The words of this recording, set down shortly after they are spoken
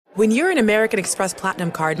When you're an American Express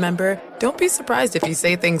Platinum card member, don't be surprised if you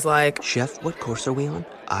say things like, "Chef, what course are we on?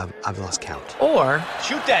 I've lost count." Or,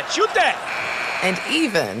 Shoot that! And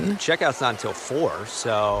even, Checkout's not until 4,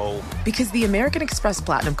 so... Because the American Express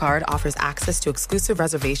Platinum Card offers access to exclusive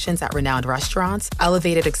reservations at renowned restaurants,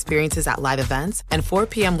 elevated experiences at live events, and 4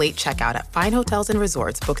 p.m. late checkout at fine hotels and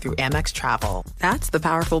resorts booked through Amex Travel. That's the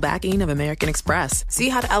powerful backing of American Express. See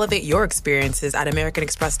how to elevate your experiences at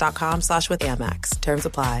americanexpress.com/withAmex. Terms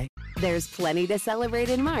apply. There's plenty to celebrate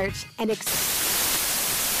in March and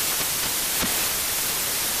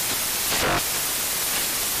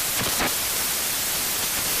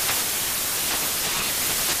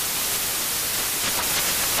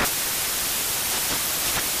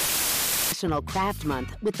National Craft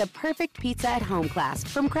Month with the perfect pizza at home class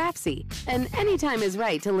from Craftsy. And anytime is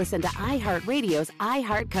right to listen to iHeartRadio's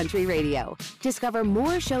iHeartCountry Radio. Discover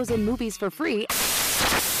more shows and movies for free.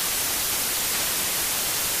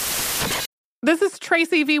 This is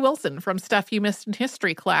Tracy V. Wilson from Stuff You Missed in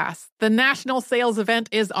History class. The national sales event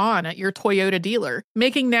is on at your Toyota dealer,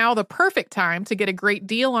 making now the perfect time to get a great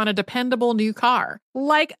deal on a dependable new car.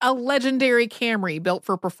 Like a legendary Camry built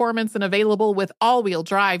for performance and available with all-wheel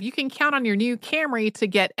drive, you can count on your new Camry to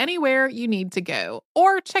get anywhere you need to go.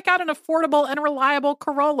 Or check out an affordable and reliable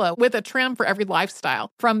Corolla with a trim for every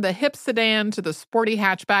lifestyle. From the hip sedan to the sporty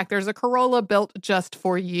hatchback, there's a Corolla built just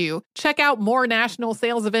for you. Check out more national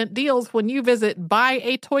sales event deals when you visit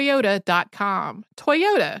buyatoyota.com.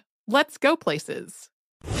 Toyota, let's go places.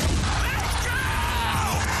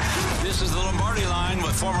 This is the Lombardi Line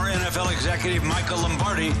with former NFL executive Michael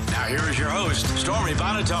Lombardi. Now here is your host, Stormy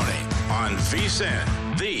Bonatoni, on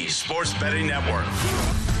VSiN, the Sports Betting Network.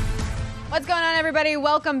 What's going on, everybody?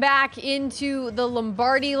 Welcome back into the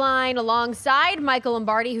Lombardi Line alongside Michael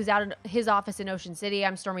Lombardi, who's out of his office in Ocean City.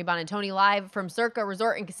 I'm Stormy Bonatoni, live from Circa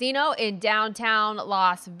Resort and Casino in downtown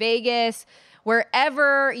Las Vegas.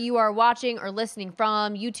 Wherever you are watching or listening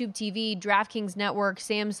from, YouTube TV, DraftKings Network,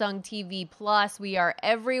 Samsung TV Plus, we are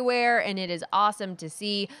everywhere, and it is awesome to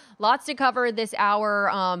see. Lots to cover this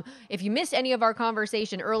hour. If you missed any of our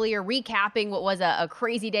conversation earlier, recapping what was a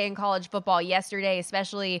crazy day in college football yesterday,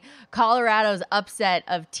 especially Colorado's upset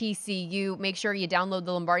of TCU, make sure you download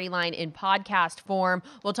the Lombardi Line in podcast form.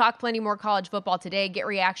 We'll talk plenty more college football today. Get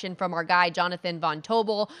reaction from our guy, Jonathan Von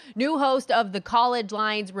Tobel, new host of the College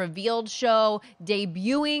Lines Revealed show,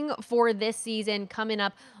 debuting for this season, coming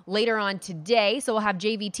up later on today. So we'll have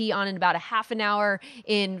JVT on in about a half an hour.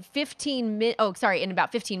 In about 15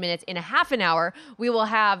 minutes. In a half an hour, we will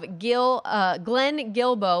have Glenn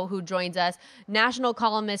Gilbo, who joins us, national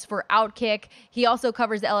columnist for Outkick. He also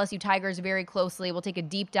covers the LSU Tigers very closely. We'll take a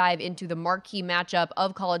deep dive into the marquee matchup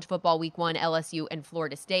of college football week 1, LSU and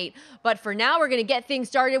Florida State. But for now, we're going to get things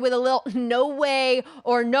started with a little no way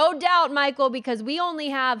or no doubt, Michael, because we only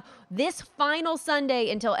have this final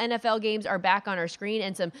Sunday until NFL games are back on our screen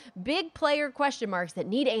and some big player question marks that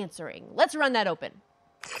need answering. Let's run that open.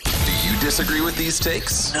 Do you disagree with these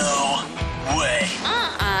takes? No way.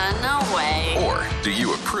 No way. Or do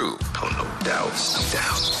you approve? Oh, no doubt.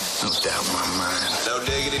 No doubt in my mind. No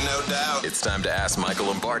diggity, no doubt. It's time to ask Michael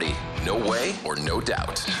Lombardi. No way or no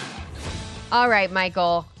doubt? All right,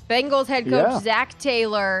 Michael. Bengals head coach Zach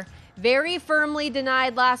Taylor very firmly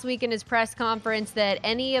denied last week in his press conference that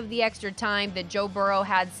any of the extra time that Joe Burrow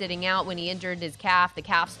had sitting out when he injured his calf, the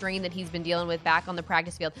calf strain that he's been dealing with back on the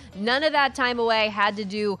practice field, none of that time away had to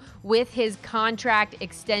do with his contract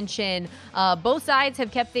extension. Both sides have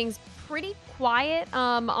kept things pretty quiet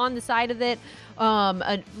on the side of it.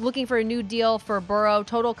 Looking for a new deal for Burrow.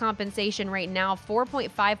 Total compensation right now,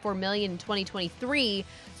 $4.54 million in 2023.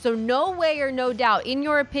 So no way or no doubt, in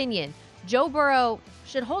your opinion, Joe Burrow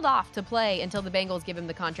should hold off to play until the Bengals give him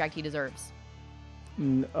the contract he deserves.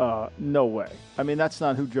 No way. I mean, that's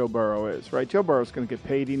not who Joe Burrow is, right? Joe Burrow's going to get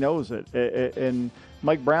paid. He knows it. And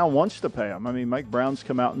Mike Brown wants to pay him. I mean, Mike Brown's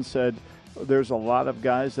come out and said there's a lot of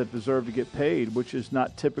guys that deserve to get paid, which is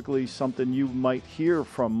not typically something you might hear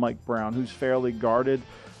from Mike Brown, who's fairly guarded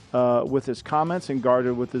with his comments and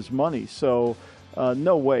guarded with his money. So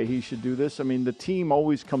no way he should do this. I mean, the team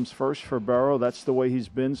always comes first for Burrow. That's the way he's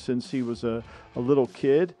been since he was a little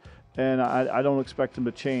kid, and I don't expect him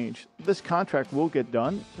to change. This contract will get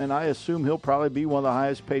done, and I assume he'll probably be one of the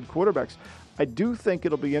highest paid quarterbacks. I do think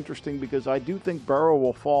it'll be interesting because I do think Burrow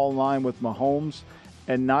will fall in line with Mahomes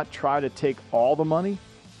and not try to take all the money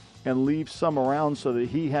and leave some around so that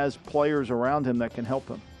he has players around him that can help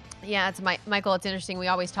him. Yeah, Michael, it's interesting. We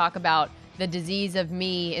always talk about the disease of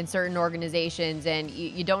me in certain organizations, and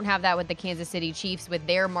you don't have that with the Kansas City Chiefs with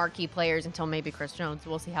their marquee players until maybe Chris Jones.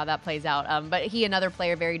 We'll see how that plays out. But he, another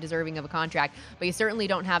player, very deserving of a contract. But you certainly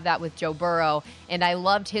don't have that with Joe Burrow, and I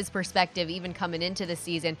loved his perspective even coming into the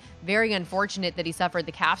season. Very unfortunate that he suffered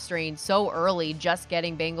the calf strain so early, just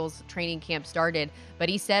getting Bengals training camp started. But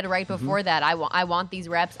he said right before that, I want these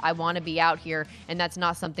reps. I want to be out here, and that's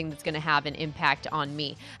not something that's going to have an impact on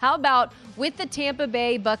me. How about with the Tampa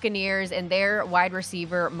Bay Buccaneers and their wide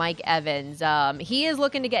receiver, Mike Evans? He is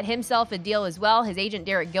looking to get himself a deal as well. His agent,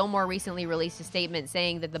 Derek Gilmore, recently released a statement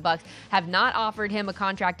saying that the Bucs have not offered him a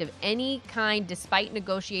contract of any kind despite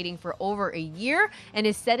negotiating for over a year, and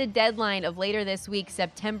has set a deadline of later this week,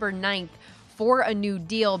 September 9th, for a new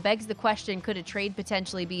deal. Begs the question, could a trade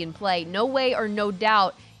potentially be in play? No way or no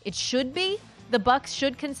doubt it should be. The Bucs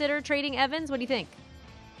should consider trading Evans. What do you think?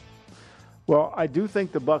 Well, I do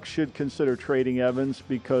think the Bucs should consider trading Evans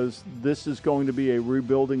because this is going to be a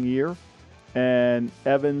rebuilding year. And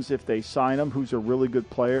Evans, if they sign him, who's a really good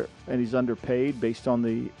player, and he's underpaid based on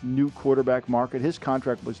the new quarterback market, his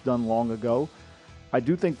contract was done long ago. I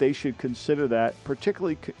do think they should consider that,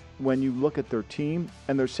 particularly when you look at their team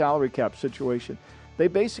and their salary cap situation. They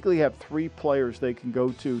basically have 3 players they can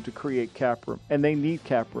go to create cap room, and they need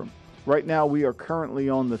cap room. Right now, we are currently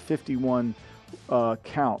on the 51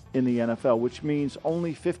 count in the NFL, which means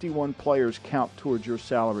only 51 players count towards your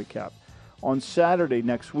salary cap. On Saturday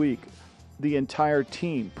next week, the entire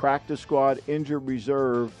team, practice squad, injured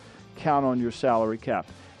reserve, count on your salary cap.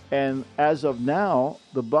 And as of now,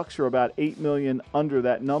 the Bucs are about $8 million under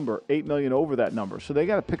that number, $8 million over that number. So they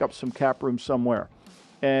got to pick up some cap room somewhere.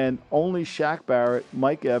 And only Shaq Barrett,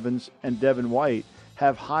 Mike Evans, and Devin White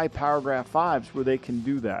have high paragraph 5s where they can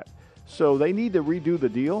do that. So they need to redo the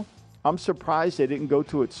deal. I'm surprised they didn't go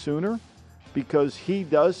to it sooner because he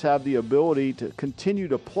does have the ability to continue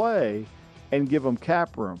to play and give them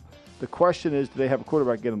cap room. The question is, do they have a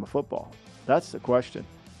quarterback get him the football? That's the question.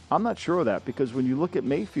 I'm not sure of that because when you look at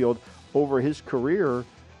Mayfield over his career,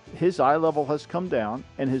 his eye level has come down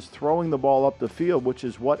and his throwing the ball up the field, which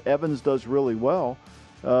is what Evans does really well,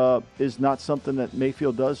 is not something that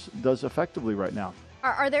Mayfield does effectively right now.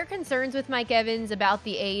 Are there concerns with Mike Evans about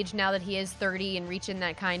the age now that he is 30 and reaching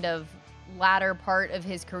that kind of latter part of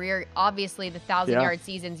his career? Obviously, the 1,000-yard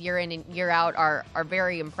seasons year in and year out are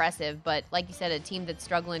very impressive, but like you said, a team that's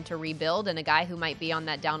struggling to rebuild and a guy who might be on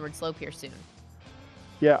that downward slope here soon.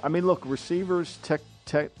 Yeah, I mean, look, receivers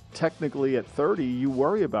technically at 30, you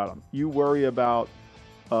worry about them. You worry about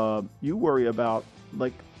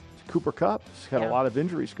like Cooper Kupp. He's had a lot of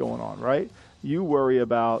injuries going on, right? You worry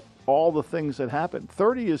about all the things that happen.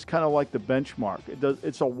 30 is kind of like the benchmark.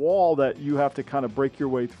 It's a wall that you have to kind of break your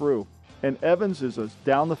way through. And Evans is a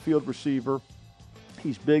down-the-field receiver.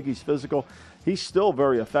 He's big. He's physical. He's still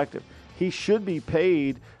very effective. He should be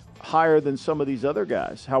paid higher than some of these other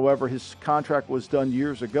guys. However, his contract was done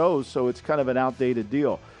years ago, so it's kind of an outdated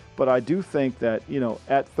deal. But I do think that,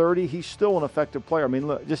 at 30, he's still an effective player. I mean,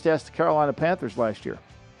 look, just ask the Carolina Panthers last year.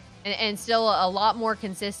 And still a lot more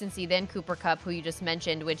consistency than Cooper Kupp, who you just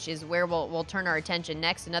mentioned, which is where we'll turn our attention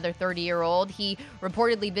next. Another 30-year-old. He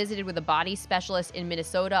reportedly visited with a body specialist in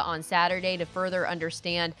Minnesota on Saturday to further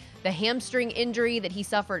understand the hamstring injury that he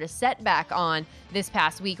suffered a setback on this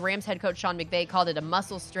past week. Rams head coach Sean McVay called it a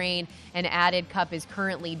muscle strain and added Kupp is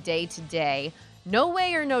currently day-to-day. No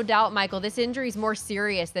way or no doubt, Michael, this injury is more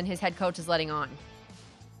serious than his head coach is letting on.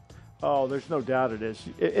 Oh, there's no doubt it is.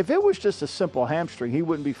 If it was just a simple hamstring, he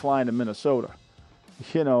wouldn't be flying to Minnesota,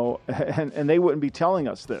 and they wouldn't be telling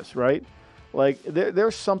us this, right? Like,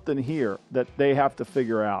 there's something here that they have to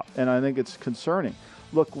figure out, and I think it's concerning.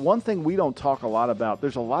 Look, one thing we don't talk a lot about,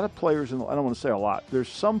 there's a lot of players, I don't want to say a lot, there's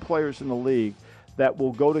some players in the league that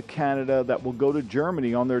will go to Canada, that will go to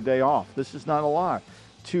Germany on their day off. This is not a lie.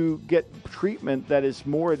 To get treatment that is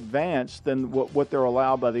more advanced than what they're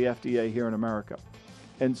allowed by the FDA here in America.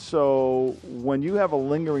 And so when you have a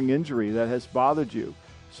lingering injury that has bothered you,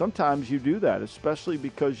 sometimes you do that, especially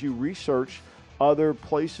because you research other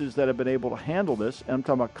places that have been able to handle this. And I'm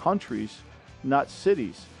talking about countries, not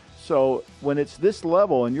cities. So when it's this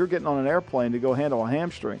level and you're getting on an airplane to go handle a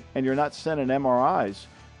hamstring and you're not sending MRIs,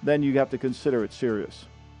 then you have to consider it serious.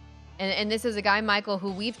 And this is a guy, Michael,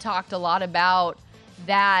 who we've talked a lot about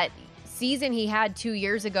that season he had 2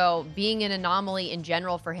 years ago being an anomaly in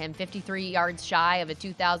general for him. 53 yards shy of a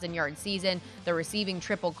 2,000-yard season, the receiving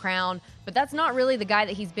triple crown. But that's not really the guy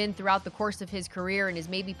that he's been throughout the course of his career and is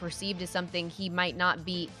maybe perceived as something he might not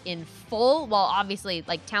be in full. While obviously,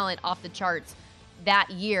 like, talent off the charts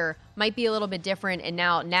that year might be a little bit different, and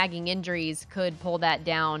now nagging injuries could pull that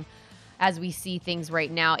down as we see things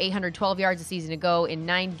right now. 812 yards a season ago in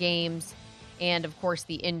 9 games. and, of course,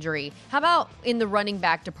 the injury. How about in the running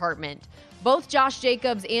back department? Both Josh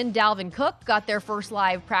Jacobs and Dalvin Cook got their first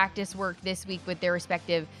live practice work this week with their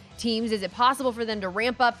respective teams. Is it possible for them to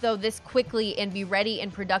ramp up, though, this quickly and be ready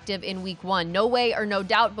and productive in week one? No way or no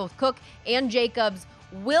doubt both Cook and Jacobs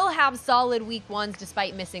will have solid week ones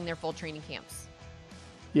despite missing their full training camps.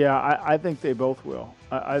 Yeah, I think they both will.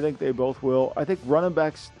 I think they both will. I think running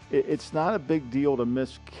backs, it's not a big deal to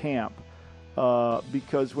miss camp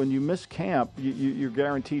because when you miss camp, you're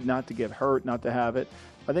guaranteed not to get hurt, not to have it.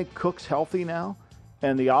 I think Cook's healthy now,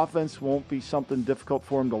 and the offense won't be something difficult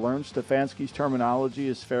for him to learn. Stefanski's terminology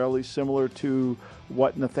is fairly similar to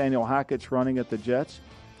what Nathaniel Hackett's running at the Jets.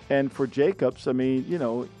 And for Jacobs, I mean,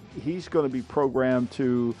 he's going to be programmed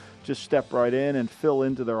to just step right in and fill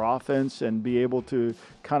into their offense and be able to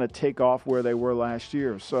kind of take off where they were last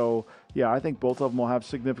year. So, yeah, I think both of them will have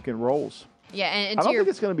significant roles. Yeah, and I don't think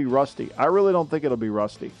it's going to be rusty. I really don't think it'll be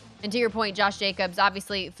rusty. And to your point, Josh Jacobs,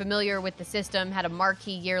 obviously familiar with the system, had a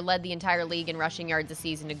marquee year, led the entire league in rushing yards a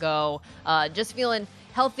season ago. Just feeling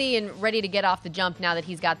healthy and ready to get off the jump now that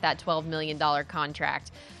he's got that $12 million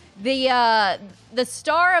contract. The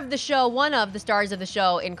star of the show, one of the stars of the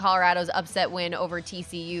show in Colorado's upset win over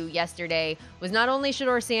TCU yesterday was not only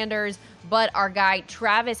Shedeur Sanders, but our guy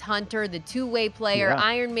Travis Hunter, the two-way player,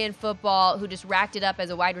 Ironman football, who just racked it up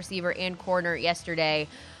as a wide receiver and corner yesterday.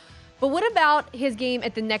 But what about his game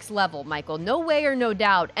at the next level, Michael? No way or no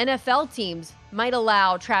doubt, NFL teams might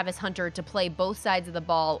allow Travis Hunter to play both sides of the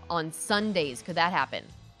ball on Sundays. Could that happen?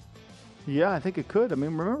 Yeah, I think it could. I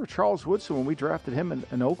mean, remember Charles Woodson when we drafted him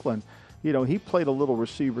in Oakland? He played a little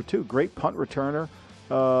receiver too. Great punt returner,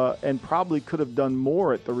 and probably could have done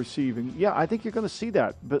more at the receiving. Yeah, I think you're going to see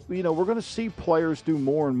that. But, we're going to see players do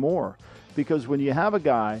more and more because when you have a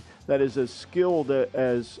guy that is as skilled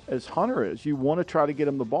as Hunter is, you want to try to get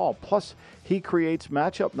him the ball. Plus, he creates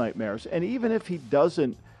matchup nightmares. And even if he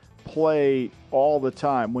doesn't play all the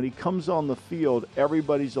time, when he comes on the field,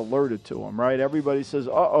 everybody's alerted to him, right? Everybody says,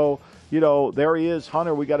 there he is,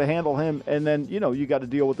 Hunter, we got to handle him. And then, you got to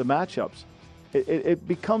deal with the matchups. It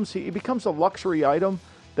becomes a luxury item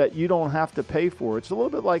that you don't have to pay for. It's a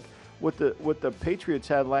little bit like what the Patriots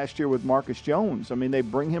had last year with Marcus Jones. I mean, they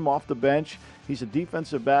bring him off the bench. He's a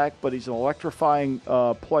defensive back, but he's an electrifying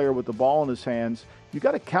player with the ball in his hands. You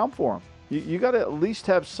got to count for him. You got to at least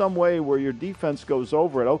have some way where your defense goes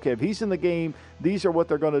over it. Okay, if he's in the game, these are what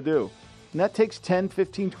they're going to do. And that takes 10,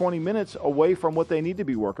 15, 20 minutes away from what they need to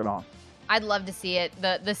be working on. I'd love to see it.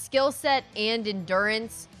 The skill set and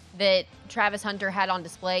endurance that Travis Hunter had on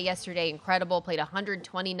display yesterday, incredible. Played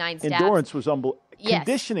 129 snaps. Endurance was unbelievable. Yes.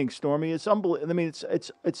 Conditioning, Stormy, it's unbelievable. I mean,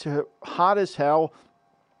 it's hot as hell.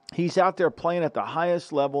 He's out there playing at the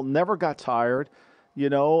highest level, never got tired,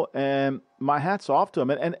 and my hat's off to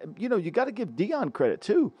him. And you got to give Dion credit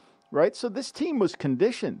too, right? So this team was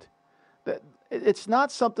conditioned. That it's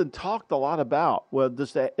not something talked a lot about. Well,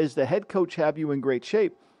 does the head coach have you in great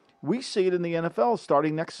shape? We see it in the NFL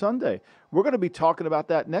starting next Sunday. We're going to be talking about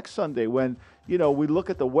that next Sunday when, we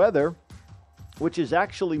look at the weather, which is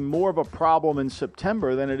actually more of a problem in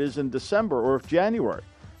September than it is in December or January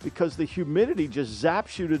because the humidity just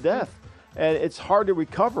zaps you to death. And it's hard to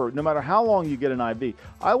recover no matter how long you get an IV.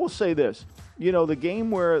 I will say this, the game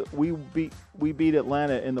where we beat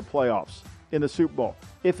Atlanta in the playoffs, in the Super Bowl,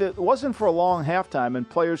 if it wasn't for a long halftime and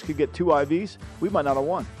players could get 2 IVs, we might not have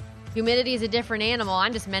won. Humidity is a different animal.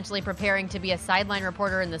 I'm just mentally preparing to be a sideline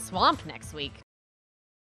reporter in the swamp next week.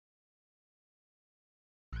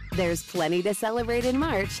 There's plenty to celebrate in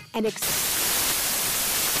March and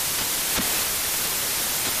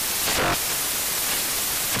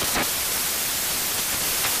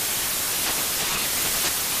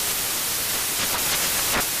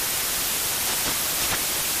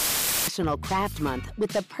National Craft Month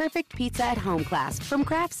with the perfect pizza at home class from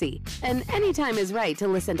Craftsy. And anytime is right to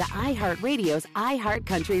listen to iHeartRadio's iHeart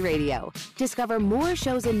Country Radio. Discover more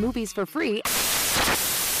shows and movies for free.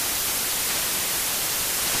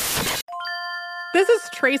 This is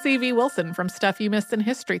Tracy V. Wilson from Stuff You Missed in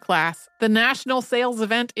History class. The national sales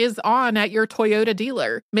event is on at your Toyota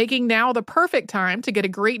dealer, making now the perfect time to get a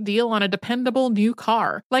great deal on a dependable new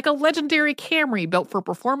car. Like a legendary Camry built for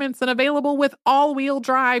performance and available with all-wheel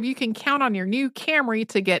drive, you can count on your new Camry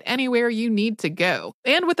to get anywhere you need to go.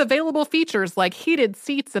 And with available features like heated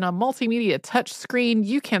seats and a multimedia touchscreen,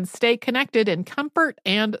 you can stay connected in comfort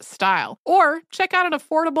and style. Or check out an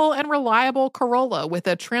affordable and reliable Corolla with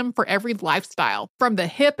a trim for every lifestyle. style. From the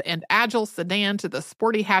hip and agile sedan to the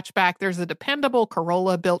sporty hatchback, there's a dependable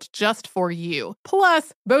Corolla built just for you.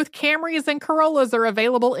 Plus, both Camrys and Corollas are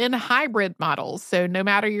available in hybrid models, so no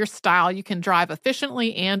matter your style, you can drive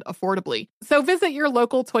efficiently and affordably. So visit your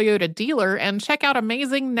local Toyota dealer and check out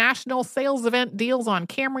amazing national sales event deals on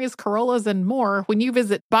Camrys, Corollas, and more when you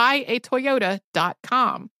visit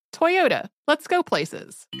buyatoyota.com. Toyota, let's go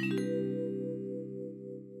places.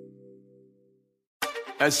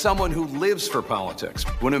 As someone who lives for politics,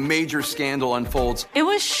 when a major scandal unfolds, it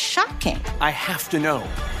was shocking. I have to know,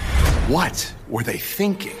 what were they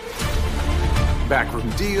thinking? Backroom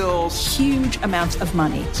deals, huge amounts of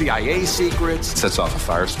money, CIA secrets, sets off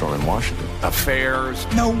a firestorm in Washington, affairs.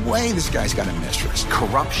 No way this guy's got a mistress.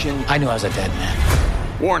 Corruption. I knew I was a dead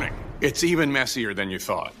man. Warning, it's even messier than you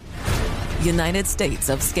thought. United States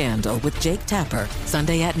of Scandal with Jake Tapper,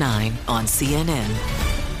 Sunday at 9 on CNN.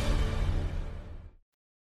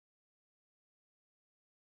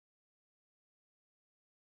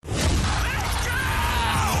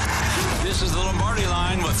 This is the Lombardi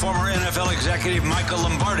Line with former NFL executive Michael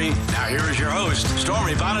Lombardi. Now here is your host,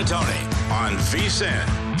 Stormy Buonantony, on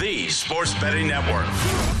VSiN, the Sports Betting Network.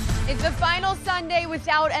 It's the final Sunday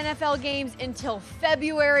without NFL games until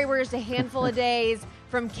February. We're just a handful of days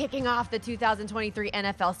from kicking off the 2023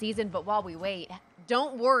 NFL season. But while we wait,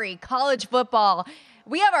 don't worry, college football,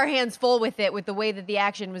 we have our hands full with it, with the way that the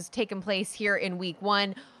action was taking place here in week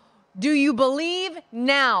one. Do you believe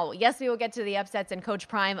now? Yes, we will get to the upsets and Coach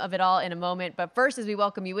Prime of it all in a moment. But first, as we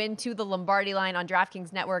welcome you into the Lombardi Line on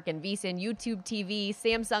DraftKings Network and VSiN, YouTube TV,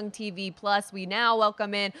 Samsung TV Plus, we now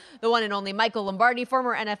welcome in the one and only Michael Lombardi,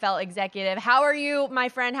 former NFL executive. How are you, my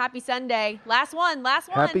friend? Happy Sunday. Last one.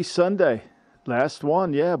 Happy Sunday. Last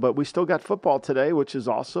one, yeah, but we still got football today, which is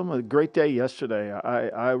awesome. A great day yesterday.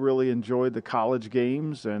 I really enjoyed the college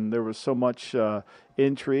games, and there was so much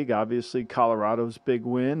intrigue. Obviously, Colorado's big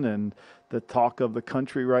win and the talk of the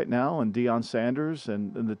country right now, and Deion Sanders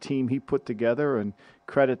and the team he put together, and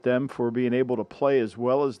credit them for being able to play as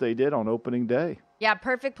well as they did on opening day. Yeah,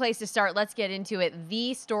 perfect place to start. Let's get into it.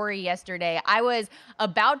 The story yesterday. I was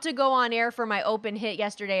about to go on air for my open hit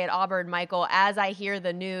yesterday at Auburn, Michael, as I hear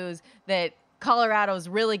the news that Colorado's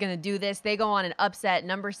really going to do this. They go on an upset,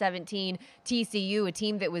 number 17 TCU, a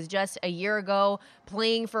team that was just a year ago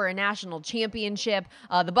playing for a national championship.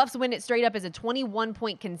 The Buffs win it straight up as a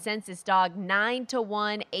 21-point consensus dog,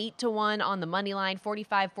 9-1, 8-1 on the money line,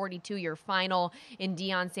 45-42 your final in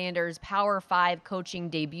Deion Sanders' Power 5 coaching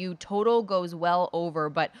debut. Total goes well over,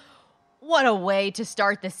 but what a way to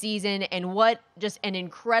start the season, and what just an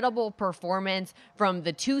incredible performance from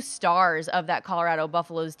the two stars of that Colorado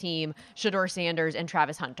Buffaloes team, Shedeur Sanders and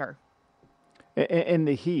Travis Hunter. And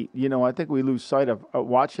the heat, I think we lose sight of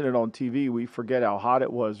watching it on TV. We forget how hot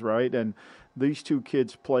it was, right? And these two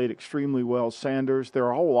kids played extremely well. Sanders,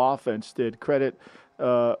 their whole offense did. Credit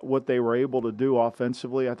what they were able to do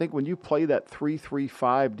offensively. I think when you play that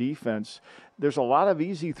 3-3-5 defense, there's a lot of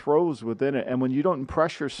easy throws within it. And when you don't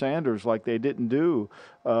pressure Sanders like they didn't do,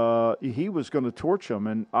 he was going to torch them.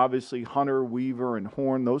 And obviously Hunter, Weaver, and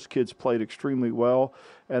Horn, those kids played extremely well.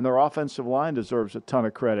 And their offensive line deserves a ton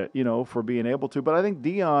of credit, for being able to. But I think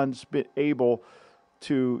Deion's been able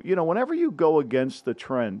to, whenever you go against the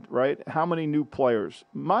trend, right, how many new players.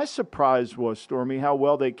 My surprise was, Stormy, how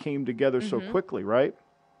well they came together so quickly, right,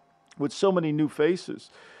 with so many new faces.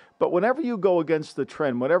 But whenever you go against the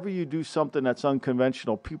trend, whenever you do something that's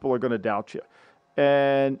unconventional, people are going to doubt you.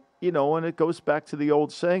 And, and it goes back to the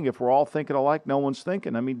old saying, if we're all thinking alike, no one's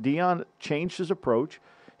thinking. I mean, Deion changed his approach.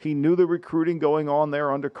 He knew the recruiting going on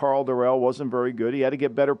there under Carl Durrell wasn't very good. He had to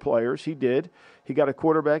get better players. He did. He got a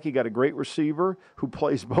quarterback. He got a great receiver who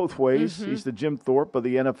plays both ways. He's the Jim Thorpe of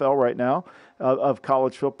the NFL right now, of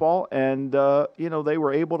college football. And, they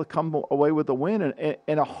were able to come away with a win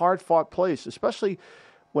in a hard-fought place, especially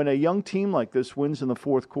when a young team like this wins in the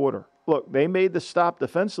fourth quarter. Look, they made the stop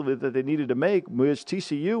defensively that they needed to make, whereas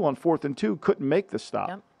TCU on 4th and 2 couldn't make the stop.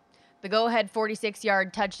 Yep. The go-ahead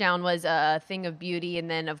 46-yard touchdown was a thing of beauty. And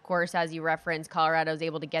then, of course, as you referenced, Colorado was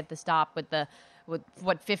able to get the stop with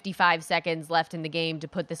 55 seconds left in the game to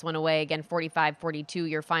put this one away. Again, 45-42,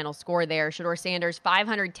 your final score there. Shedeur Sanders,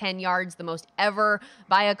 510 yards, the most ever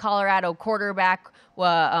by a Colorado quarterback,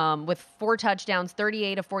 with 4 touchdowns,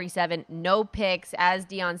 38-47, no picks. As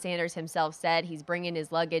Deion Sanders himself said, he's bringing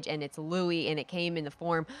his luggage, and it's Louis, and it came in the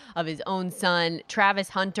form of his own son. Travis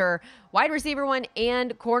Hunter wide receiver one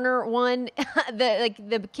and corner one.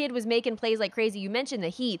 The kid was making plays like crazy. You mentioned the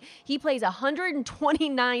heat. He plays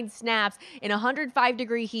 129 snaps in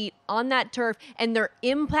 105-degree heat on that turf, and their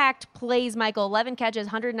impact plays, Michael, 11 catches,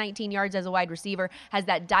 119 yards as a wide receiver, has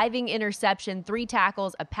that diving interception, 3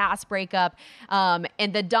 tackles, a pass breakup,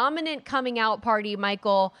 and the dominant coming out party,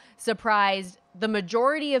 Michael, surprised the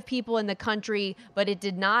majority of people in the country, but it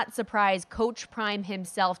did not surprise Coach Prime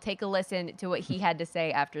himself. Take a listen to what he had to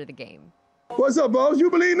say after the game. What's up, boss? You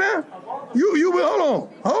believe that? You hold on.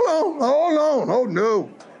 Oh, no.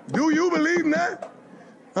 Do you believe that?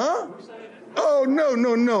 Huh? Oh,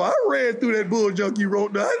 no. I read through that bull junk you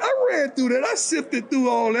wrote down. I read through that. I sifted through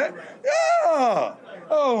all that. Yeah.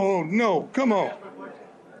 Oh, no. Come on.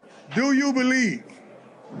 Do you believe?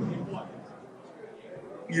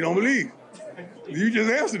 You don't believe. You just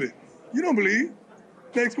answered it. You don't believe.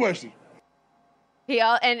 Next question.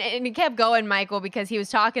 And he kept going, Michael, because he was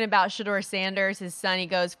talking about Shedeur Sanders, his son. He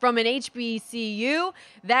goes, from an HBCU,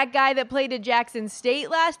 that guy that played at Jackson State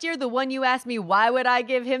last year, the one you asked me, why would I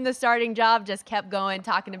give him the starting job, just kept going,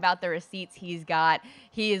 talking about the receipts he's got.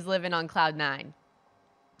 He is living on cloud 9.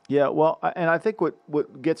 Yeah, well, and I think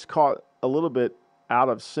what gets caught a little bit out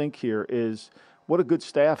of sync here is what a good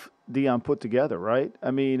staff Deion put together, right?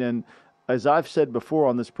 I mean, and as I've said before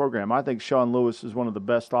on this program, I think Sean Lewis is one of the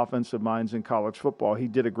best offensive minds in college football. He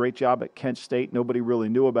did a great job at Kent State. Nobody really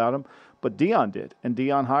knew about him, but Deion did, and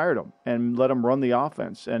Deion hired him and let him run the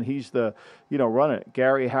offense, and he's the, running it.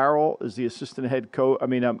 Gary Harrell is the assistant head coach.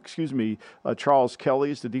 Charles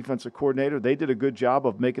Kelly is the defensive coordinator. They did a good job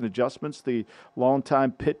of making adjustments. The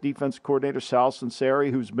longtime Pitt defensive coordinator, Sal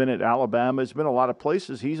Sinceri, who's been at Alabama, has been a lot of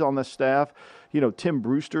places. He's on the staff. Tim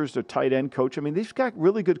Brewster's their tight end coach. I mean, they've got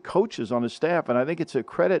really good coaches on his staff, and I think it's a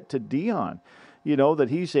credit to Deion, that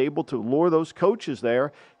he's able to lure those coaches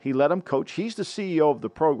there. He let them coach. He's the CEO of the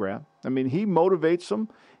program. I mean, he motivates them.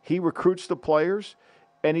 He recruits the players,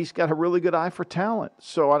 and he's got a really good eye for talent.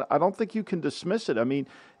 So I don't think you can dismiss it. I mean,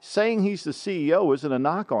 saying he's the CEO isn't a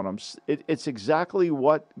knock on him. It's exactly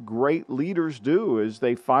what great leaders do is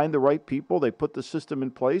they find the right people, they put the system in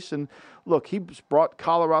place, and look, he's brought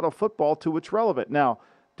Colorado football to its relevant. Now,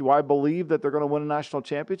 do I believe that they're going to win a national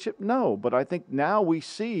championship? No, but I think now we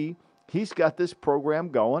see he's got this program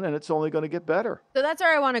going, and it's only going to get better. So that's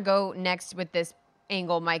where I want to go next with this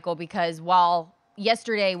angle, Michael, because while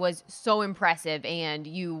yesterday was so impressive and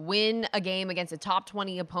you win a game against a top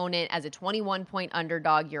 20 opponent as a 21-point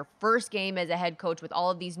underdog, your first game as a head coach with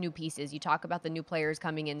all of these new pieces. You talk about the new players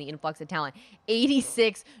coming in, the influx of talent.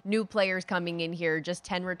 86 new players coming in here, just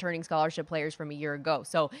 10 returning scholarship players from a year ago.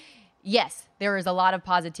 So yes, there is a lot of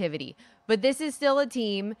positivity, but this is still a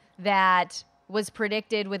team that was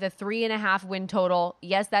predicted with a 3.5 win total.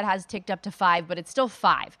 Yes, that has ticked up to 5, but it's still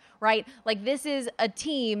 5, right? Like, this is a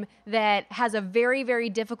team that has a very, very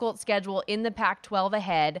difficult schedule in the Pac-12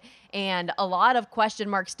 ahead, and a lot of question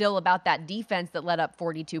marks still about that defense that led up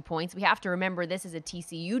 42 points. We have to remember this is a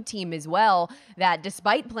TCU team as well that,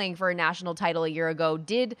 despite playing for a national title a year ago,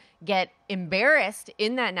 did get embarrassed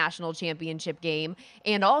in that national championship game,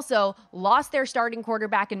 and also lost their starting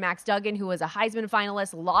quarterback in Max Duggan, who was a Heisman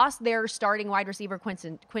finalist, lost their starting wide receiver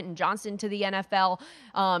Quentin Johnston to the NFL.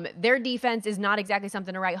 Their defense is not exactly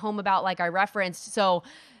something to write home about, like I referenced. So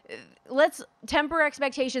let's temper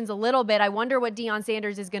expectations a little bit. I wonder what Deion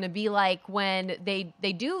Sanders is going to be like when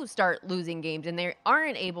they do start losing games and they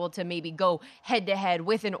aren't able to maybe go head-to-head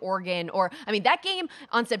with an Oregon. Or, I mean, that game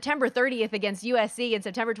on September 30th against USC and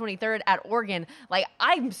September 23rd at Oregon, like,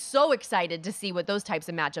 I'm so excited to see what those types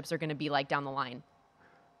of matchups are going to be like down the line.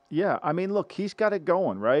 Yeah, I mean, look, he's got it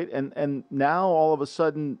going, right? And now all of a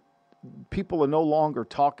sudden people are no longer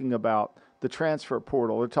talking about the transfer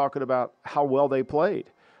portal. They're talking about how well they played.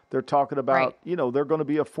 They're talking about, they're going to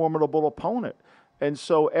be a formidable opponent. And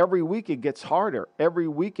so every week it gets harder. Every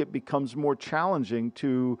week it becomes more challenging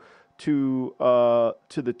to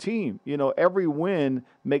the team. Every win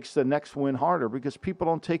makes the next win harder because people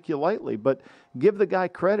don't take you lightly. But give the guy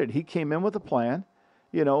credit. He came in with a plan.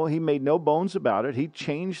 He made no bones about it. He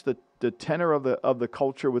changed the tenor of the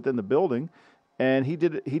culture within the building, and he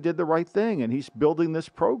did the right thing. And he's building this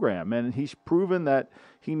program, and he's proven that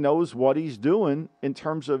he knows what he's doing in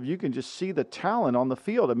terms of you can just see the talent on the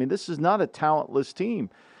field. I mean, this is not a talentless team.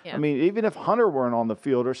 Yeah. I mean, even if Hunter weren't on the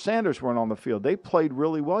field or Sanders weren't on the field, they played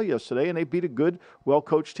really well yesterday, and they beat a good,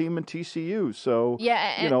 well-coached team in TCU. So,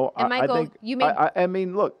 Michael, I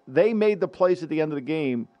think, look, they made the plays at the end of the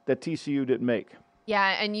game that TCU didn't make.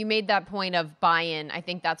 Yeah, and you made that point of buy-in. I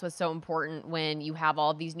think that's what's so important when you have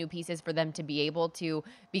all these new pieces for them to be able to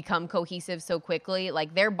become cohesive so quickly.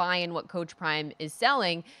 Like, they're buying what Coach Prime is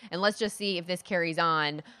selling, and let's just see if this carries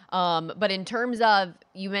on. But in terms of,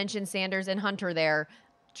 you mentioned Sanders and Hunter there,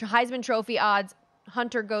 Heisman Trophy odds,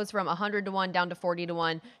 Hunter goes from 100 to 1 down to 40 to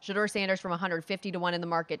 1. Shedeur Sanders from 150 to 1 in the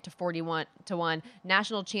market to 41 to 1.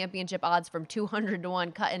 National championship odds from 200 to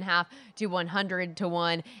 1 cut in half to 100 to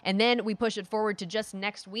 1. And then we push it forward to just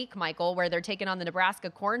next week, Michael, where they're taking on the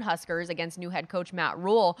Nebraska Cornhuskers against new head coach Matt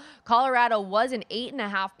Rule. Colorado was an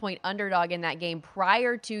 8.5-point underdog in that game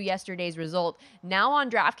prior to yesterday's result. Now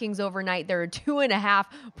on DraftKings overnight, they're a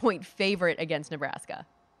 2.5-point favorite against Nebraska.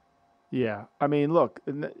 Yeah, I mean, look,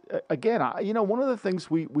 again, one of the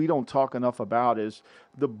things we don't talk enough about is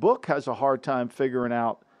the book has a hard time figuring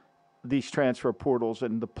out these transfer portals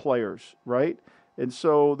and the players, right? And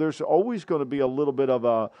so there's always going to be a little bit of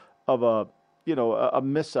a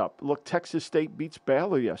miss up. Look, Texas State beats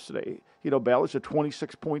Baylor yesterday. Baylor's a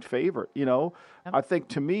 26-point favorite. Yep. I think,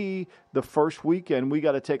 to me, the first weekend we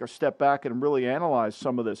got to take a step back and really analyze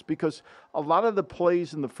some of this, because a lot of the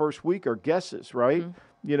plays in the first week are guesses, right?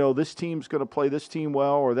 Mm-hmm. This team's going to play this team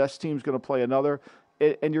well, or this team's going to play another.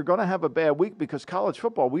 And you're going to have a bad week, because college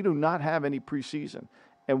football, we do not have any preseason,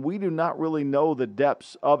 and we do not really know the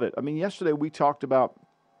depths of it. I mean, yesterday we talked about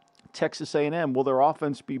Texas A&M. Will their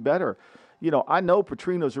offense be better? I know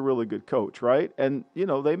Petrino's a really good coach, right? And,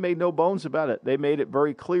 they made no bones about it. They made it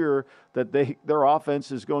very clear that their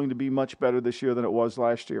offense is going to be much better this year than it was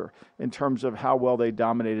last year in terms of how well they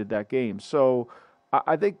dominated that game. So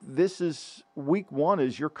I think this is week one,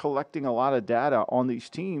 is you're collecting a lot of data on these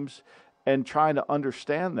teams and trying to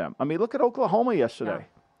understand them. I mean, look at Oklahoma yesterday.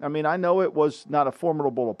 Yeah. I mean, I know it was not a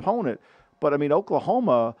formidable opponent, but I mean,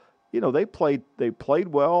 Oklahoma, they played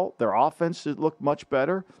well. Their offense looked much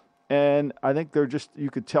better. And I think you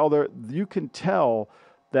can tell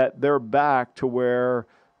that they're back to where,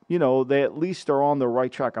 they at least are on the right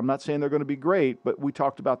track. I'm not saying they're going to be great, but we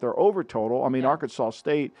talked about their over total. I mean, Arkansas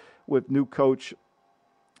State with new coach,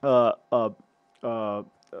 I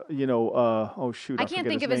can't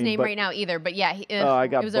think of his name right now either, but yeah. I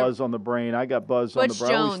got Buzz on the brain. Butch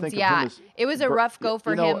Jones, yeah. It was a rough go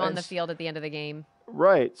for him on the field at the end of the game.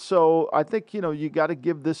 Right. So I think, you got to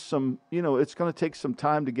give this some, it's going to take some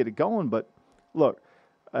time to get it going. But look,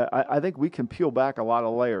 I think we can peel back a lot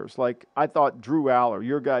of layers. Like, I thought Drew Aller,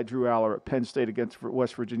 your guy Drew Aller at Penn State against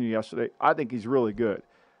West Virginia yesterday, I think he's really good.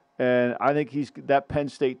 And I think that Penn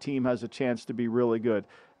State team has a chance to be really good.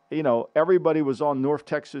 Everybody was on North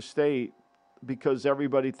Texas State because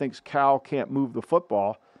everybody thinks Cal can't move the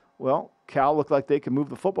football. Well, Cal looked like they can move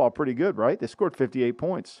the football pretty good, right? They scored 58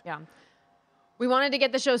 points. Yeah. We wanted to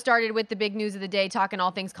get the show started with the big news of the day, talking all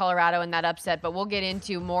things Colorado and that upset, but we'll get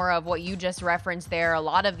into more of what you just referenced there. A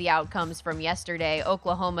lot of the outcomes from yesterday.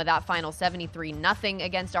 Oklahoma, that final 73-0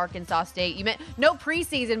 against Arkansas State. You meant no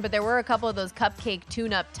preseason, but there were a couple of those cupcake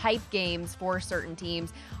tune-up type games for certain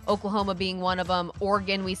teams. Oklahoma being one of them.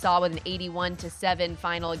 Oregon, we saw with an 81-7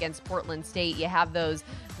 final against Portland State. You have those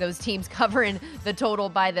teams covering the total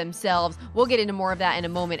by themselves. We'll get into more of that in a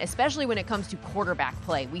moment, especially when it comes to quarterback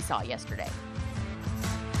play we saw yesterday.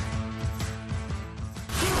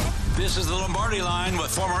 This is the Lombardi Line with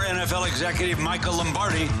former NFL executive Michael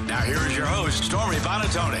Lombardi. Now here is your host, Stormy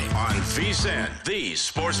Bonatoni, on VSiN, the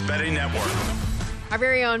Sports Betting Network. Our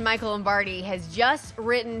very own Michael Lombardi has just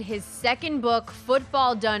written his second book,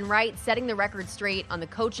 Football Done Right, setting the record straight on the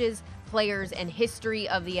coaches, players, and history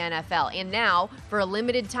of the NFL. And now, for a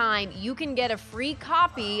limited time, you can get a free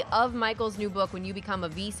copy of Michael's new book when you become a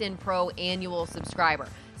VSiN Pro annual subscriber.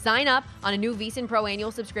 Sign up on a new VSiN Pro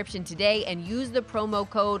annual subscription today and use the promo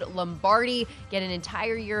code Lombardi. Get an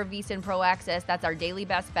entire year of VSiN Pro access. That's our daily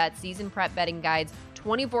best bets, season prep betting guides,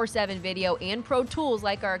 24/7 video, and pro tools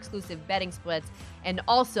like our exclusive betting splits, and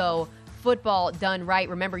also Football Done Right.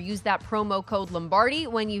 Remember, use that promo code Lombardi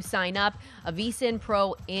when you sign up. A VSiN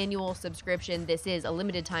Pro annual subscription. This is a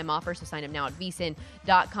limited time offer, so sign up now at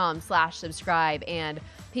vsin.com/subscribe. And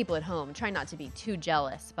people at home, try not to be too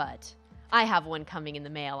jealous, but I have one coming in the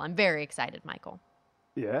mail. I'm very excited, Michael.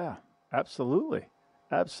 Yeah, absolutely.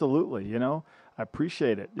 Absolutely. I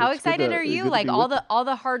appreciate it. How excited are you? Like all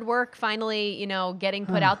the hard work finally, getting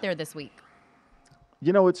put out there this week.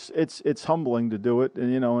 It's humbling to do it,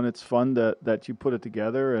 and it's fun that you put it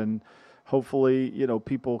together, and hopefully,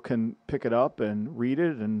 people can pick it up and read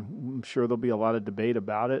it, and I'm sure there'll be a lot of debate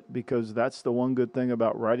about it, because that's the one good thing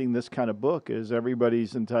about writing this kind of book is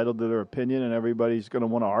everybody's entitled to their opinion, and everybody's going to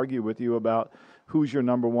want to argue with you about who's your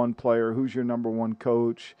number one player, who's your number one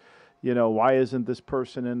coach, why isn't this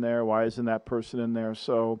person in there, why isn't that person in there?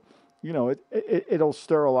 So it'll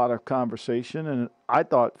stir a lot of conversation. And I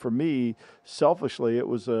thought, for me, selfishly, it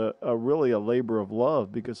was really a labor of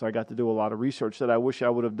love, because I got to do a lot of research that I wish I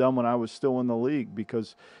would have done when I was still in the league,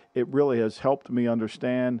 because it really has helped me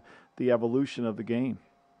understand the evolution of the game.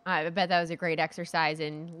 I bet that was a great exercise,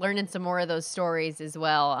 and learning some more of those stories as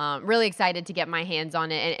well. Really excited to get my hands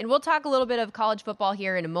on it. And we'll talk a little bit of college football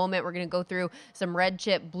here in a moment. We're going to go through some red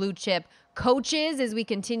chip, blue chip coaches as we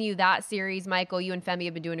continue that series. Michael, you and Femi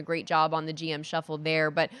have been doing a great job on the GM shuffle there.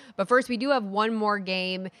 But first, we do have one more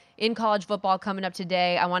game in college football coming up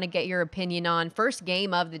today. I want to get your opinion on. First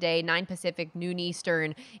game of the day, 9 Pacific, noon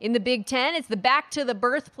Eastern. In the Big Ten, it's the back to the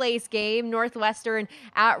birthplace game, Northwestern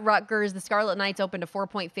at Rutgers. The Scarlet Knights opened a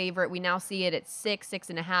 4-point favorite. We now see it at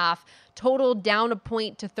 6.5. Total down a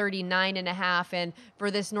point to 39.5. And for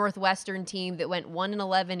this Northwestern team that went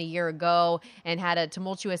 1-11 a year ago and had a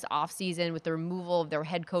tumultuous offseason with the removal of their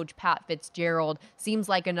head coach, Pat Fitzgerald, seems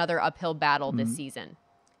like another uphill battle this season.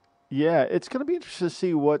 Yeah, it's going to be interesting to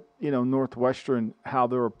see what, Northwestern, how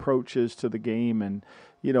their approach is to the game, and,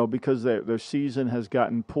 because their season has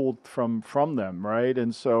gotten pulled from them, right?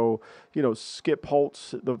 And so, Skip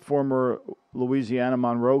Holtz, the former Louisiana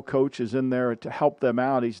Monroe coach, is in there to help them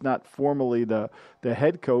out. He's not formally the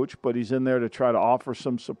head coach, but he's in there to try to offer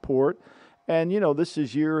some support. And, this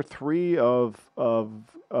is year 3 of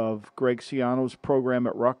Greg Schiano's program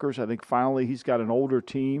at Rutgers. I think finally he's got an older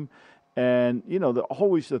team. And,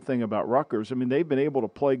 always the thing about Rutgers, I mean, they've been able to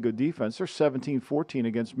play good defense. They're 17-14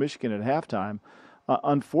 against Michigan at halftime.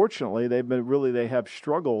 Unfortunately, they have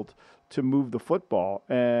struggled to move the football.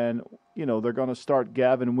 And, they're going to start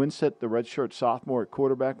Gavin Winsett, the redshirt sophomore at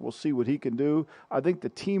quarterback. We'll see what he can do. I think the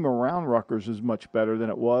team around Rutgers is much better than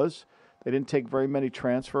it was. They didn't take very many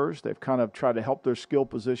transfers. They've kind of tried to help their skill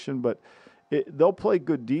position, but they'll play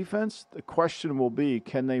good defense. The question will be,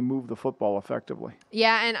 can they move the football effectively?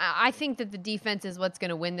 Yeah, and I think that the defense is what's going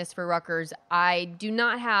to win this for Rutgers. I do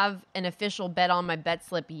not have an official bet on my bet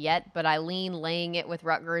slip yet, but I lean laying it with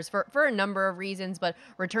Rutgers for a number of reasons, but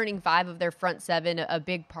returning 5 of their front 7, a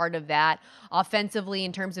big part of that. Offensively,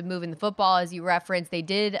 in terms of moving the football, as you referenced, they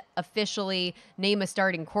did officially name a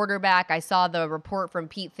starting quarterback. I saw the report from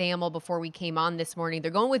Pete Thamel before we came on this morning.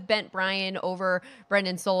 They're going with Bent Bryan over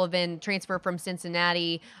Brendan Sullivan, transfer from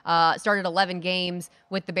Cincinnati, started 11 games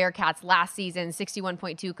with the Bearcats last season,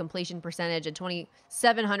 61.2 completion percentage at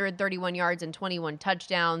 2,731 yards and 21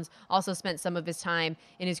 touchdowns. Also spent some of his time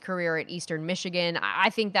in his career at Eastern Michigan. I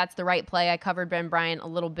think that's the right play. I covered Ben Bryant a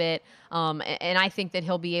little bit, and I think that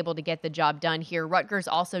he'll be able to get the job done here. Rutgers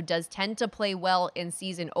also does tend to play well in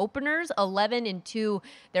season openers, 11-2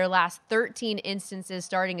 their last 13 instances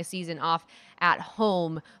starting a season off at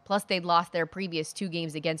home. Plus, they'd lost their previous 2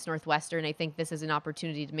 games against Northwestern. I think this is an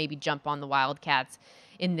opportunity to maybe jump on the Wildcats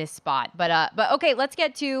in this spot. But okay, let's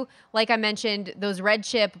get to, like I mentioned, those red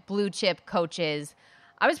chip, blue chip coaches.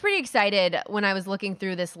 I was pretty excited when I was looking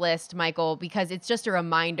through this list, Michael, because it's just a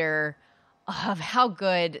reminder of how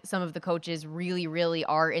good some of the coaches really, really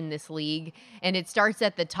are in this league. And it starts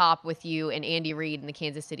at the top with you and Andy Reid and the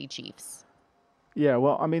Kansas City Chiefs. Yeah,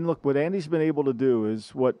 well, I mean, look, what Andy's been able to do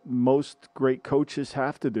is what most great coaches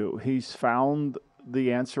have to do. He's found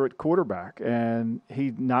the answer at quarterback, and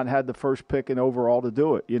he not had the first pick in overall to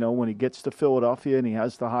do it. When he gets to Philadelphia and he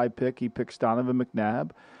has the high pick, he picks Donovan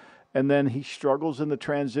McNabb, and then he struggles in the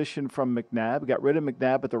transition from McNabb. Got rid of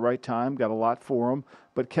McNabb at the right time, got a lot for him,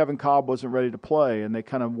 but Kevin Kolb wasn't ready to play, and they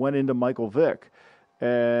kind of went into Michael Vick.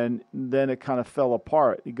 And then it kind of fell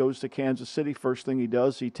apart. He goes to Kansas City. First thing he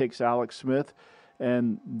does, he takes Alex Smith,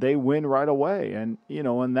 and they win right away. And,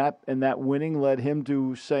 and that winning led him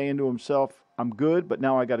to saying to himself, I'm good, but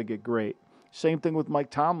now I got to get great. Same thing with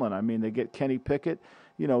Mike Tomlin. I mean, they get Kenny Pickett.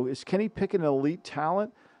 Is Kenny Pickett an elite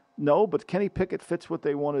talent? No, but Kenny Pickett fits what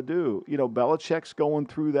they want to do. Belichick's going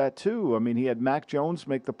through that too. I mean, he had Mac Jones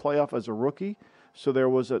make the playoff as a rookie. So there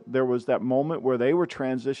was that moment where they were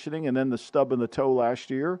transitioning, and then the stub in the toe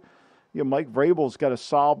last year. Mike Vrabel's got to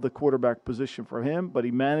solve the quarterback position for him, but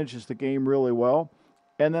he manages the game really well.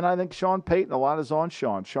 And then I think Sean Payton, a lot is on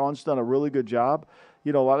Sean. Sean's done a really good job.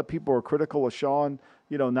 A lot of people are critical of Sean,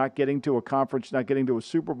 not getting to a conference, not getting to a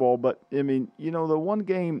Super Bowl. But, I mean, the one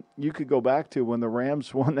game you could go back to when the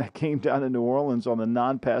Rams won that game down in New Orleans on the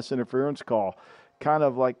non-pass interference call kind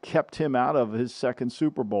of like kept him out of his second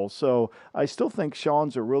Super Bowl. So I still think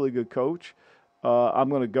Sean's a really good coach. I'm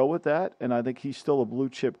going to go with that, and I think he's still a blue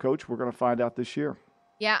chip coach. We're going to find out this year.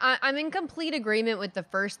 Yeah, I'm in complete agreement with the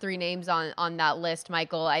first 3 names on that list,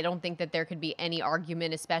 Michael. I don't think that there could be any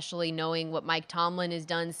argument, especially knowing what Mike Tomlin has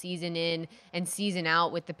done season in and season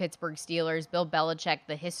out with the Pittsburgh Steelers, Bill Belichick,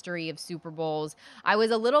 the history of Super Bowls. I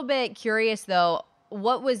was a little bit curious, though,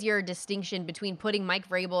 what was your distinction between putting Mike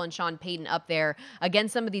Vrabel and Sean Payton up there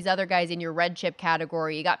against some of these other guys in your red chip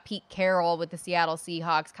category? You got Pete Carroll with the Seattle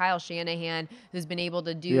Seahawks, Kyle Shanahan, who's been able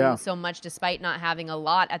to do so much despite not having a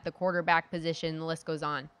lot at the quarterback position. The list goes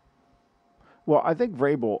on. Well, I think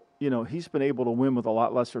Vrabel, he's been able to win with a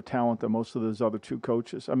lot lesser talent than most of those other two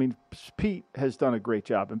coaches. I mean, Pete has done a great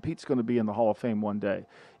job, and Pete's going to be in the Hall of Fame one day,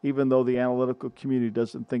 even though the analytical community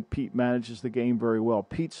doesn't think Pete manages the game very well.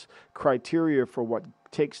 Pete's criteria for what it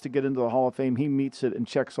takes to get into the Hall of Fame, he meets it and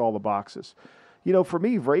checks all the boxes. For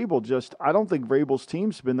me, Vrabel I don't think Vrabel's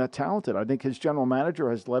team's been that talented. I think his general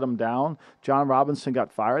manager has let him down. John Robinson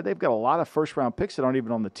got fired. They've got a lot of first-round picks that aren't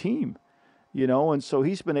even on the team. And so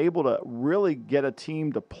he's been able to really get a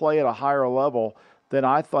team to play at a higher level than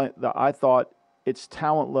I thought its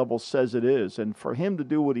talent level says it is. And for him to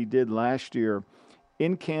do what he did last year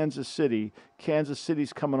in Kansas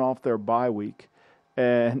City's coming off their bye week,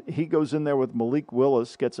 and he goes in there with Malik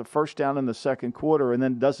Willis, gets a first down in the second quarter, and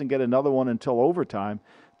then doesn't get another one until overtime.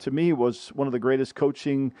 To me, was one of the greatest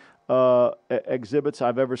coaching exhibits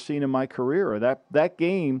I've ever seen in my career. That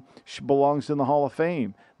game belongs in the Hall of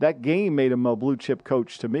Fame. That game made him a blue chip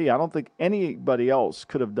coach to me. I don't think anybody else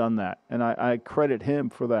could have done that, and I credit him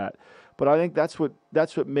for that. But I think that's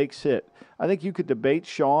what makes it. I think you could debate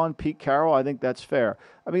Sean, Pete Carroll. I think that's fair.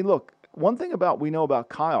 I mean, look, one thing we know about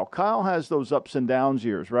Kyle. Kyle has those ups and downs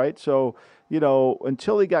years, right? So,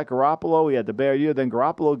 until he got Garoppolo, he had the bad year. Then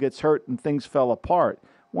Garoppolo gets hurt and things fell apart.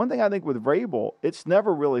 One thing I think with Vrabel, it's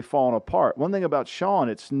never really fallen apart. One thing about Sean,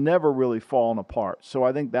 it's never really fallen apart. So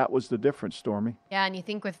I think that was the difference, Stormy. Yeah, and you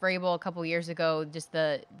think with Vrabel a couple years ago, just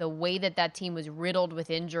the way that team was riddled with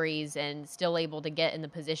injuries and still able to get in the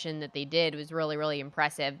position that they did was really, really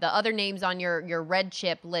impressive. The other names on your red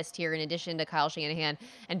chip list here, in addition to Kyle Shanahan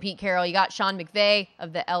and Pete Carroll, you got Sean McVay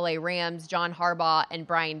of the LA Rams, John Harbaugh, and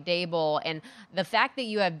Brian Daboll. And the fact that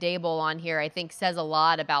you have Daboll on here, I think, says a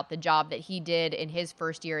lot about the job that he did in his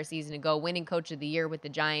first year a season ago, winning Coach of the Year with the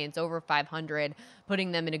Giants, over 500,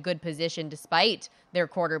 putting them in a good position despite their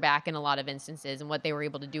quarterback in a lot of instances and what they were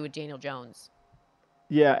able to do with Daniel Jones.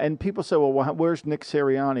 Yeah, and people say, well, where's Nick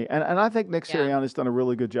Sirianni? And I think Nick Sirianni's done a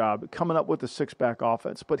really good job coming up with the six-back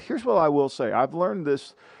offense. But here's what I will say. I've learned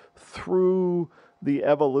this through the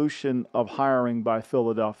evolution of hiring by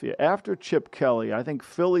Philadelphia. After Chip Kelly, I think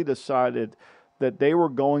Philly decided that they were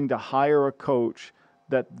going to hire a coach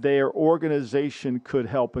that their organization could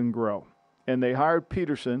help and grow. And they hired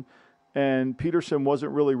Peterson, and Peterson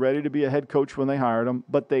wasn't really ready to be a head coach when they hired him,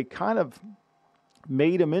 but they kind of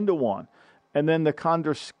made him into one. And then the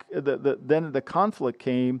conflict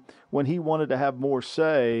came when he wanted to have more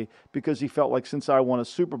say because he felt like, since I won a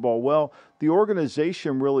Super Bowl, well, the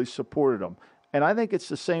organization really supported him. And I think it's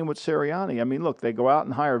the same with Sirianni. I mean, look, they go out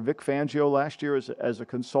and hire Vic Fangio last year as a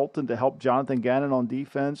consultant to help Jonathan Gannon on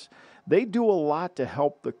defense. They do a lot to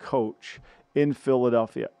help the coach in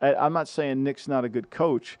Philadelphia. I'm not saying Nick's not a good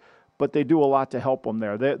coach, but they do a lot to help him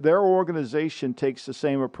there. Their organization takes the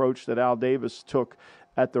same approach that Al Davis took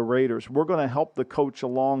at the Raiders. We're going to help the coach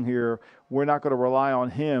along here. We're not going to rely on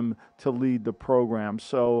him to lead the program.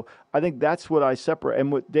 So I think that's what I separate.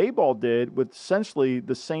 And what Daboll did with essentially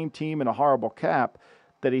the same team and a horrible cap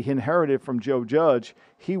that he inherited from Joe Judge,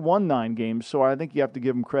 he won 9 games. So I think you have to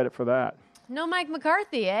give him credit for that. No Mike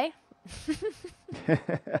McCarthy, eh?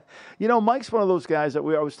 Mike's one of those guys that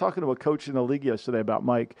I was talking to a coach in the league yesterday about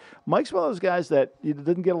Mike. Mike's one of those guys that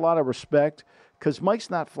didn't get a lot of respect because Mike's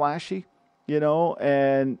not flashy,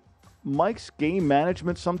 and Mike's game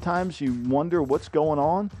management, sometimes you wonder what's going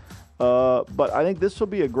on. But I think this will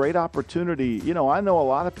be a great opportunity. I know a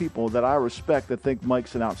lot of people that I respect that think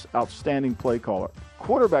Mike's an outstanding play caller.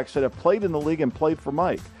 Quarterbacks that have played in the league and played for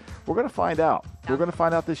Mike. We're going to find out. We're going to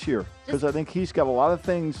find out this year because I think he's got a lot of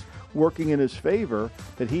things working in his favor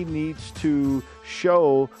that he needs to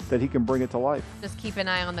show that he can bring it to life. Just keep an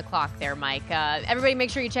eye on the clock there, Mike. Everybody make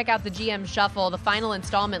sure you check out the GM Shuffle, the final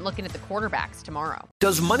installment looking at the quarterbacks tomorrow.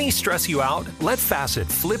 Does money stress you out? Let Facet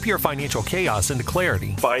flip your financial chaos into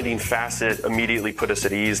clarity. Finding Facet immediately put us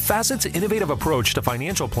at ease. Facet's innovative approach to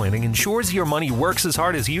financial planning ensures your money works as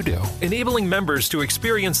hard as you do, enabling members to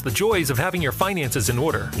experience the joys of having your finances in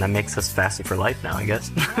order. And that makes us Facet for life now, I guess.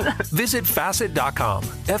 Visit Facet.com,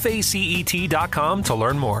 FACET.com to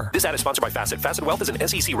learn more. This ad is sponsored by Facet. Facet Wealth is an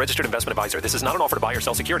SEC registered investment advisor. This is not an offer to buy or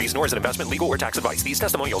sell securities, nor is it investment, legal, or tax advice. These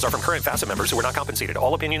testimonials are from current Facet members who are not compensated.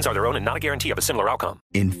 All opinions are their own and not a guarantee of a similar outcome.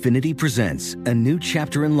 Infiniti presents a new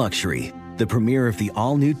chapter in luxury, the premiere of the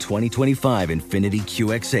all-new 2025 Infiniti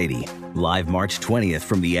QX80, live March 20th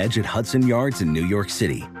from the Edge at Hudson Yards in New York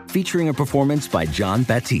City, featuring a performance by John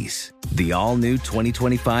Batiste. The all-new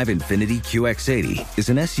 2025 Infiniti QX80 is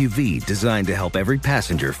an SUV designed to help every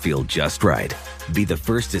passenger feel just right. Be the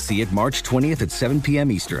first to see it March 20th at 7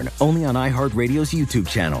 p.m. Eastern, only on iHeartRadio's YouTube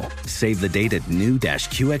channel. Save the date at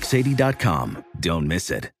new-QX80.com. Don't miss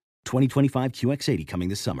it. 2025 QX80 coming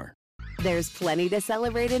this summer. There's plenty to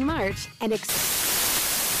celebrate in March and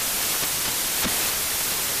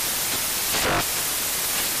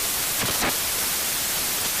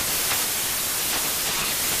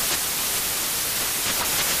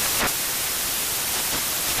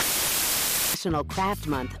National Craft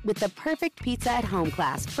Month with the perfect pizza at home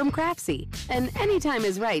class from Craftsy. And anytime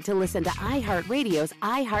is right to listen to iHeartRadio's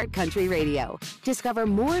iHeart Country Radio. Discover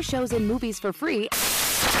more shows and movies for free